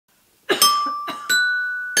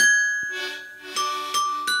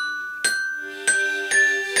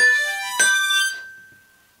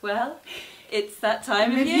Well, it's that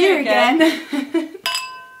time of year again.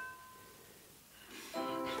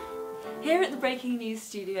 Here at the Breaking News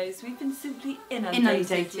Studios, we've been simply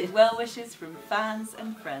inundated with well wishes from fans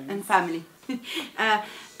and friends and family.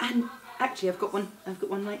 And actually, I've got one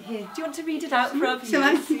right here. Do you want to read it out for our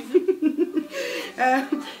viewers, Susan?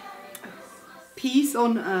 Peace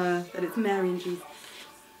on earth, and it's Mary and Jesus.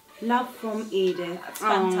 Love from Edith. That's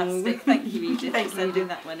fantastic. Oh. Thank you, Edith, Thank for sending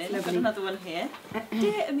that one in. I've got another one here.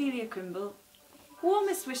 Dear Emilia Crimble,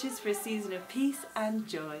 warmest wishes for a season of peace and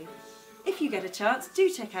joy. If you get a chance,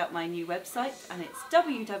 do check out my new website, and it's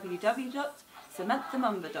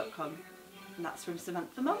www.samanthamumba.com. And that's from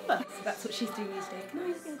Samantha Mumba. So that's what she's doing these days. Can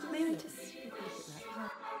I maybe just repeat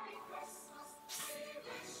that?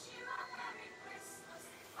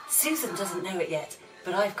 Susan doesn't know it yet,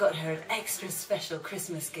 but I've got her an extra special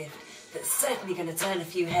Christmas gift that's certainly going to turn a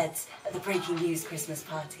few heads at the Breaking News Christmas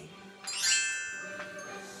party.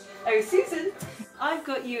 Oh, Susan, I've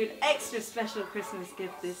got you an extra special Christmas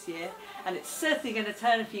gift this year, and it's certainly going to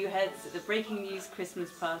turn a few heads at the Breaking News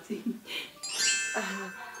Christmas party.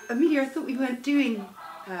 Emilia, I thought we weren't doing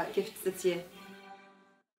gifts this year.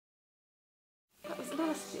 That was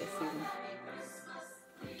last year, Susan.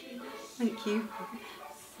 Thank you.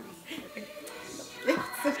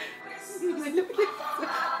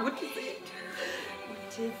 What is it?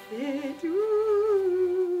 What is it?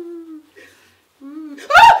 Ooh. Ooh.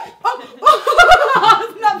 Oh!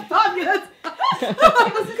 Isn't that fabulous? Oh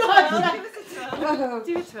my God!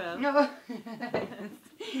 Do a twirl. No.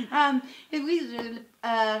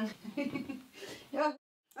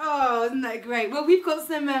 Oh, isn't that great? Well, we've got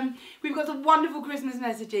some wonderful Christmas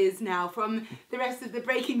messages now from the rest of the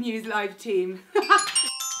Breaking News Live team.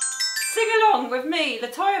 Sing along with me,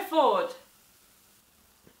 Latoya Ford.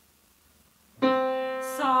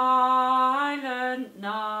 Silent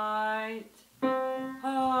night.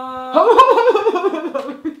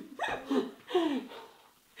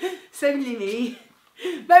 Simply me.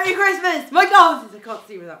 Merry Christmas! My glasses! I can't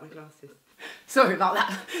see without my glasses. Sorry about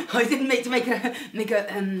that. I didn't make a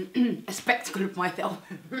spectacle of myself.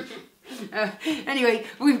 Anyway,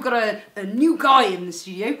 we've got a new guy in the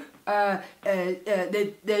studio.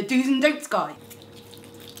 The do's and don'ts guy.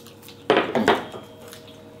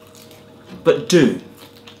 But do.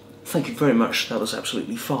 Thank you very much. That was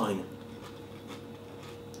absolutely fine.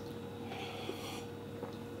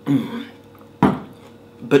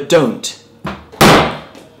 But don't.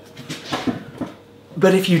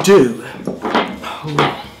 But if you do.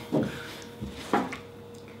 Oh.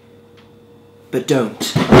 But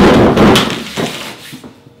don't.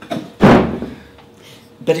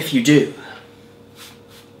 But if you do.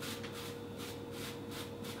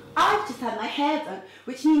 I've just had my hair done,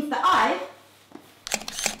 which means that I've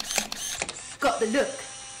got the look.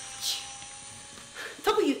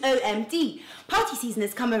 WOMD, party season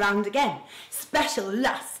has come around again. Special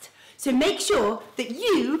lust. So make sure that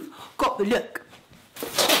you've got the look.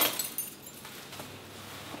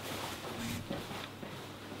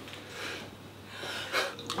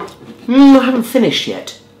 I haven't finished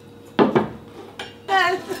yet. Well,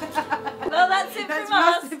 that's it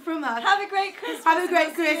from us. Have a great Christmas. Have a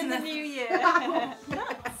great Christmas. Christmas. See you in the new year.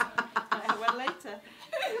 Nuts. One later.